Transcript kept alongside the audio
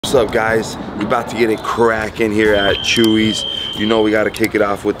What's up, guys? We about to get it cracking here at Chewy's. You know we gotta kick it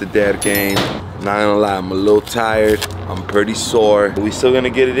off with the dead game. Not gonna lie, I'm a little tired. I'm pretty sore, but we still gonna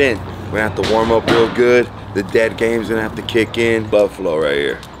get it in. We're gonna have to warm up real good. The dead game's gonna have to kick in. Buffalo right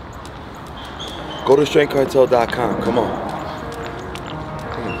here. Go to strengthcartel.com, come on.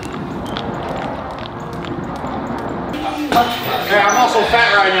 Hey, I'm also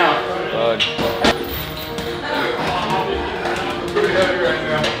fat right now. Pretty heavy right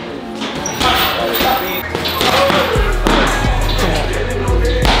now.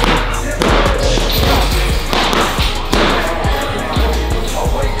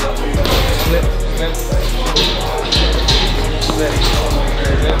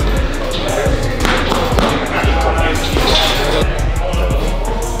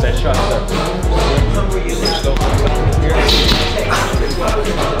 That shot,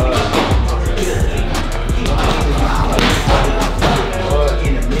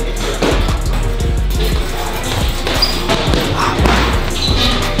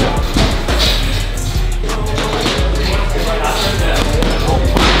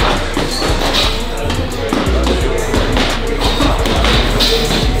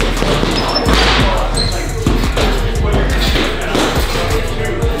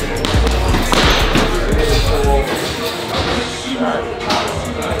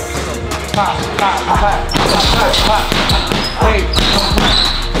 Hey.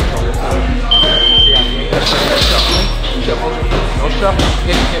 No stuff.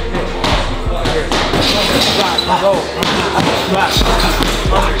 Hit. Here. Go.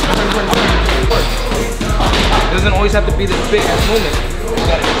 It doesn't always have to be this big ass movement. You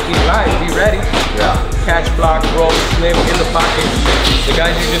gotta be live, be ready. Yeah. Catch, block, roll, slip, in the pocket. The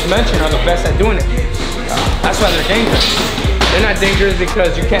guys you just mentioned are the best at doing it. That's why they're dangerous. They're not dangerous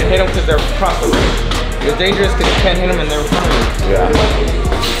because you can't hit them because they're across the ring. They're dangerous because you can't hit them and they're in front of you. Yeah.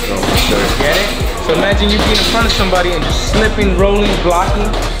 Get it? So imagine you being in front of somebody and just slipping, rolling, blocking.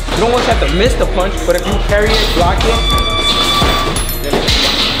 You don't always have to miss the punch, but if you carry it, block it, then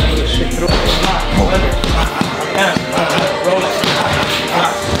you shit through. Roll it.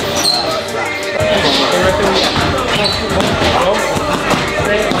 Stay right there. Roll.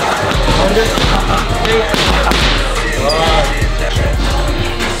 Stay. Under. Stay.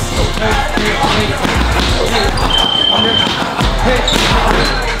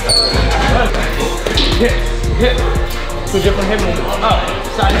 Hit. Two different hip movements. Up,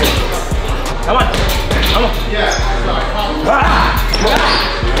 side hip. Come on. Yeah.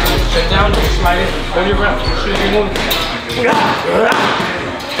 Sit down, slide it. Hold your breath. Should be moving.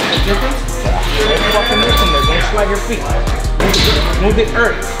 Difference? Every walking this in there. Don't slide your feet. Move the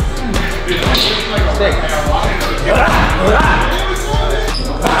earth. Stay.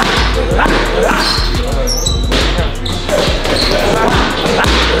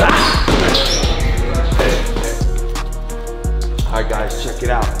 Alright guys, check it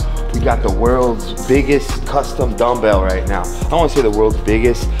out. We got the world's biggest custom dumbbell right now. I don't want to say the world's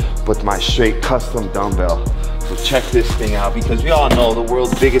biggest, but my straight custom dumbbell. So check this thing out because we all know the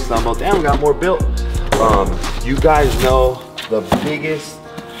world's biggest dumbbell. Damn, we got more built. You guys know the biggest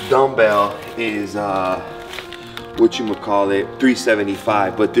dumbbell is whatchamacallit,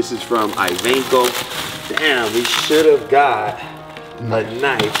 375, but this is from Ivanko. Damn, we should have got a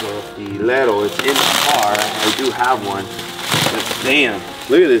knife or a filero. It's in the car. I do have one. But damn,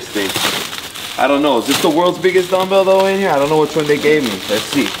 look at this thing. I don't know. Is this the world's biggest dumbbell though in here? I don't know which one they gave me. Let's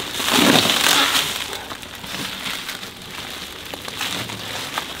see.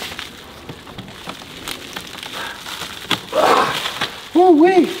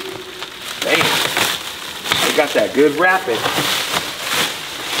 Woo-wee. Damn. They got that good rapid.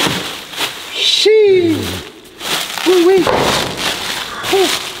 Sheesh. Woo-wee.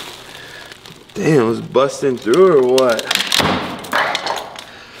 Damn, it was busting through or what?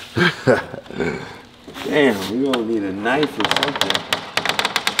 Damn, we gonna need a knife or something.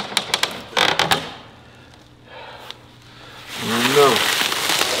 I don't know.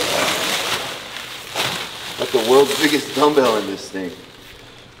 That's the world's biggest dumbbell in this thing.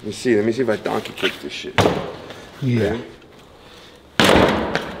 Let me see if I donkey kick this shit. Yeah.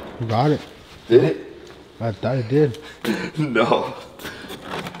 You got it. Did it? I thought it did. No.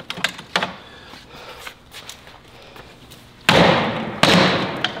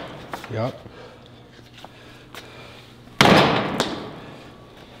 Yup.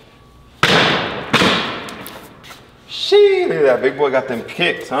 Shee, look at that big boy got them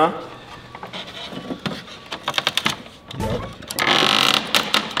kicks, huh? Yup.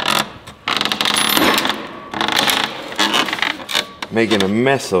 Making a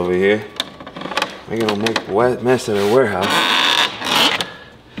mess over here. Making a mess in the warehouse.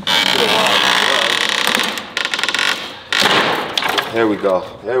 There we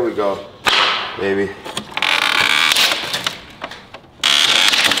go. There we go, baby.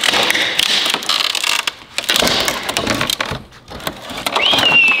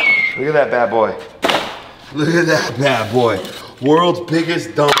 Look at that bad boy. Look at that bad boy. World's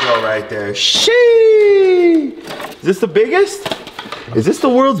biggest dumbbell right there. Sheesh! Is this the biggest? Is this the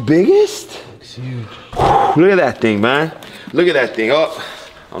world's biggest? It's huge. Look at that thing, man. Look at that thing. Oh,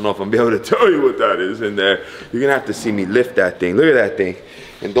 I don't know if I'm gonna be able to tell you what that is in there. You're gonna have to see me lift that thing. Look at that thing.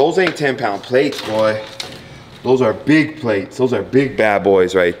 And those ain't 10-pound plates, boy. Those are big plates. Those are big bad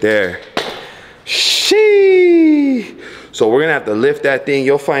boys right there. Sheesh! So we're gonna have to lift that thing.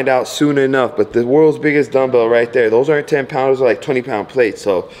 You'll find out soon enough. But the world's biggest dumbbell right there. Those aren't 10 pounds, those are like 20-pound plates.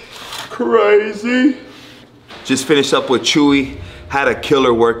 So crazy. Just finished up with Chewy. Had a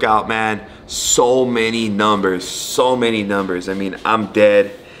killer workout, man. So many numbers, so many numbers. I mean, I'm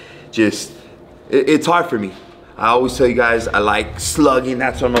dead. Just, it's hard for me. I always tell you guys, I like slugging.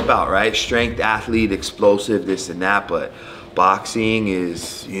 That's what I'm about, right? Strength, athlete, explosive, this and that. But boxing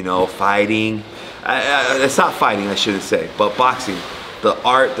is, you know, fighting. It's not fighting, I shouldn't say, but boxing, the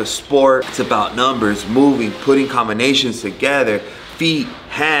art, the sport, it's about numbers, moving, putting combinations together, feet,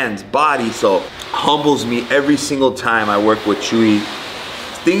 hands, body. So humbles me every single time I work with Chewy.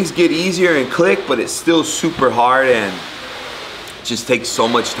 Things get easier and click, but it's still super hard and it just takes so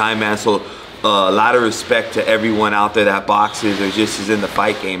much time, man. So a lot of respect to everyone out there that boxes or just is in the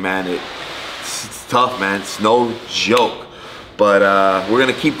fight game, man. It's tough, man. It's no joke. But we're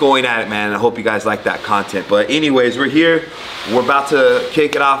gonna keep going at it, man. I hope you guys like that content. But anyways, we're here. We're about to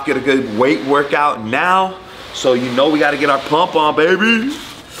kick it off, get a good weight workout now. So you know we gotta get our pump on, baby.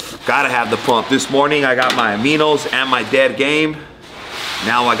 Gotta have the pump. This morning I got my aminos and my dead game.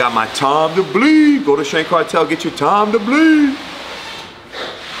 Now I got my time to bleed. Go to Strength Cartel, get your time to bleed.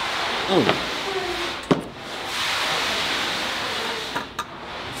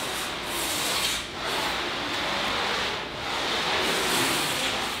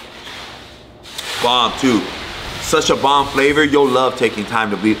 Bomb too. Such a bomb flavor. You'll love taking time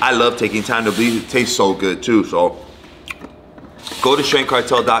to bleed. I love taking time to bleed. It tastes so good too. So go to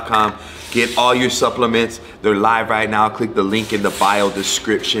strengthcartel.com. Get all your supplements. They're live right now. Click the link in the bio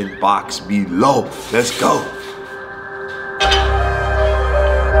description box below. Let's go.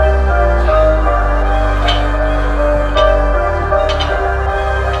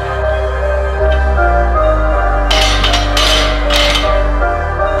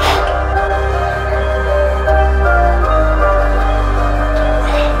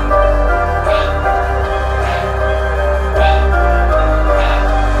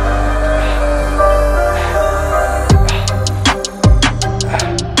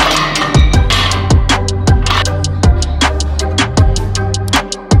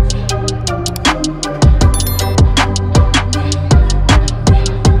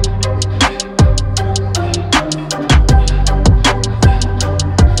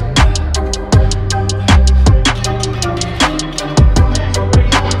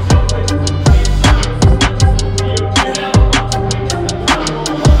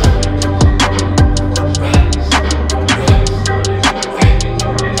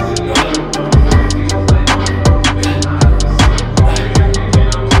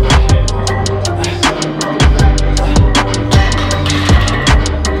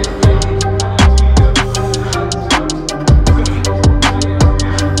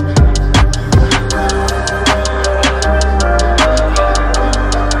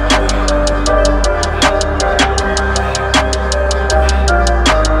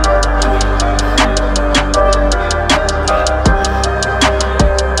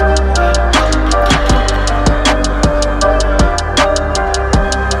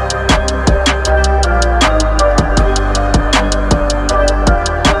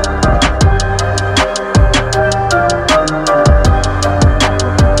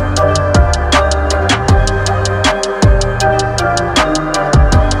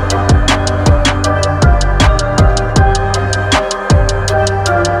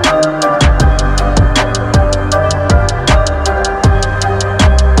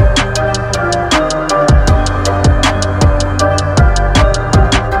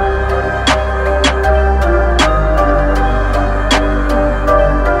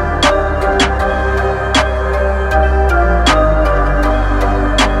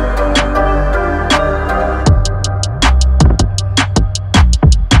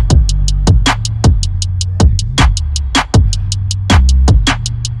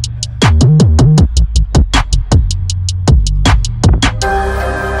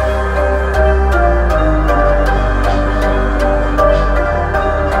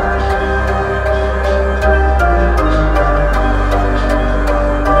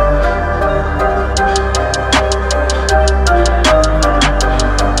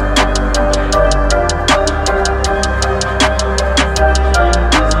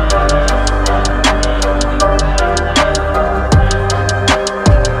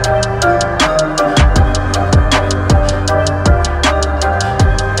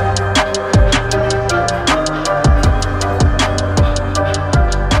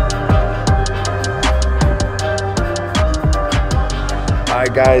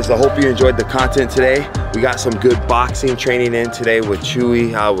 right, guys, I hope you enjoyed the content today. We got some good boxing training in today with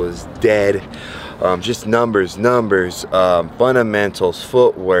Chewy. I was dead. Just numbers, fundamentals,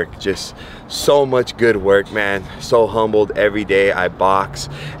 footwork, just so much good work, man. So humbled every day I box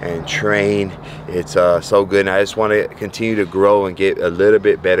and train. It's so good, and I just want to continue to grow and get a little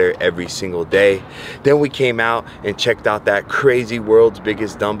bit better every single day. Then we came out and checked out that crazy world's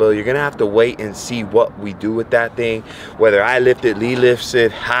biggest dumbbell. You're gonna have to wait and see what we do with that thing. Whether I lift it, Lee lifts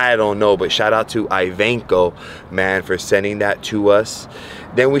it, I don't know, but shout out to Ivanko, man, for sending that to us.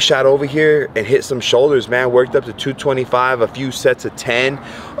 Then we shot over here and hit some shoulders, man. Worked up to 225, a few sets of 10,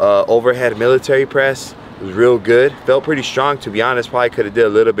 overhead military press. It was real good. Felt pretty strong, to be honest. Probably could have did a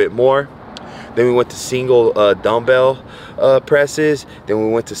little bit more. Then we went to single dumbbell presses. Then we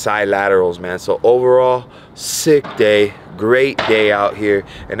went to side laterals, man. So overall, sick day. Great day out here,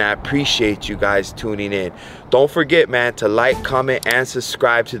 and I appreciate you guys tuning in. Don't forget, man, to like, comment, and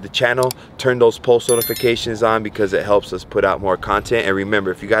subscribe to the channel. Turn those post notifications on because it helps us put out more content. And remember,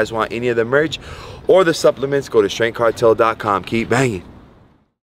 if you guys want any of the merch or the supplements, go to strengthcartel.com. Keep banging.